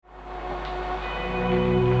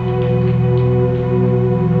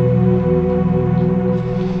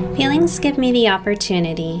Emotions give me the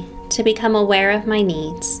opportunity to become aware of my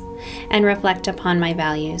needs and reflect upon my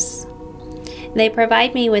values. They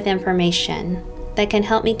provide me with information that can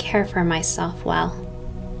help me care for myself well.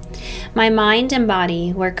 My mind and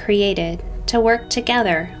body were created to work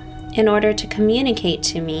together in order to communicate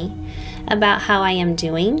to me about how I am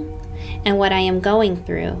doing and what I am going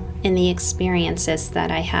through in the experiences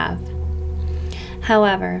that I have.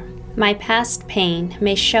 However, my past pain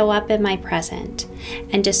may show up in my present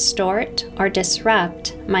and distort or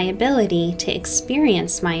disrupt my ability to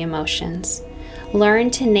experience my emotions, learn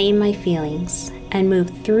to name my feelings, and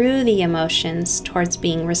move through the emotions towards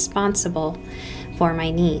being responsible for my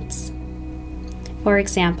needs. For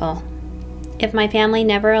example, if my family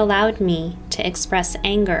never allowed me to express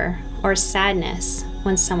anger or sadness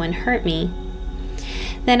when someone hurt me,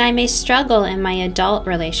 then I may struggle in my adult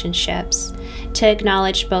relationships to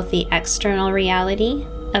acknowledge both the external reality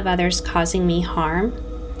of others causing me harm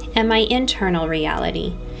and my internal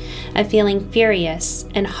reality of feeling furious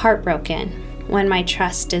and heartbroken when my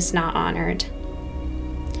trust is not honored.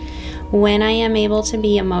 When I am able to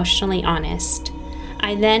be emotionally honest,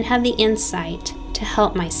 I then have the insight to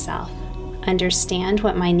help myself understand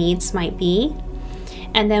what my needs might be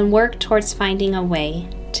and then work towards finding a way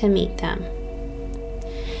to meet them.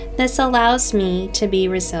 This allows me to be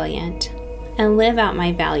resilient and live out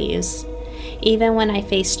my values, even when I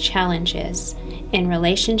face challenges in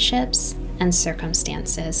relationships and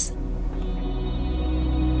circumstances.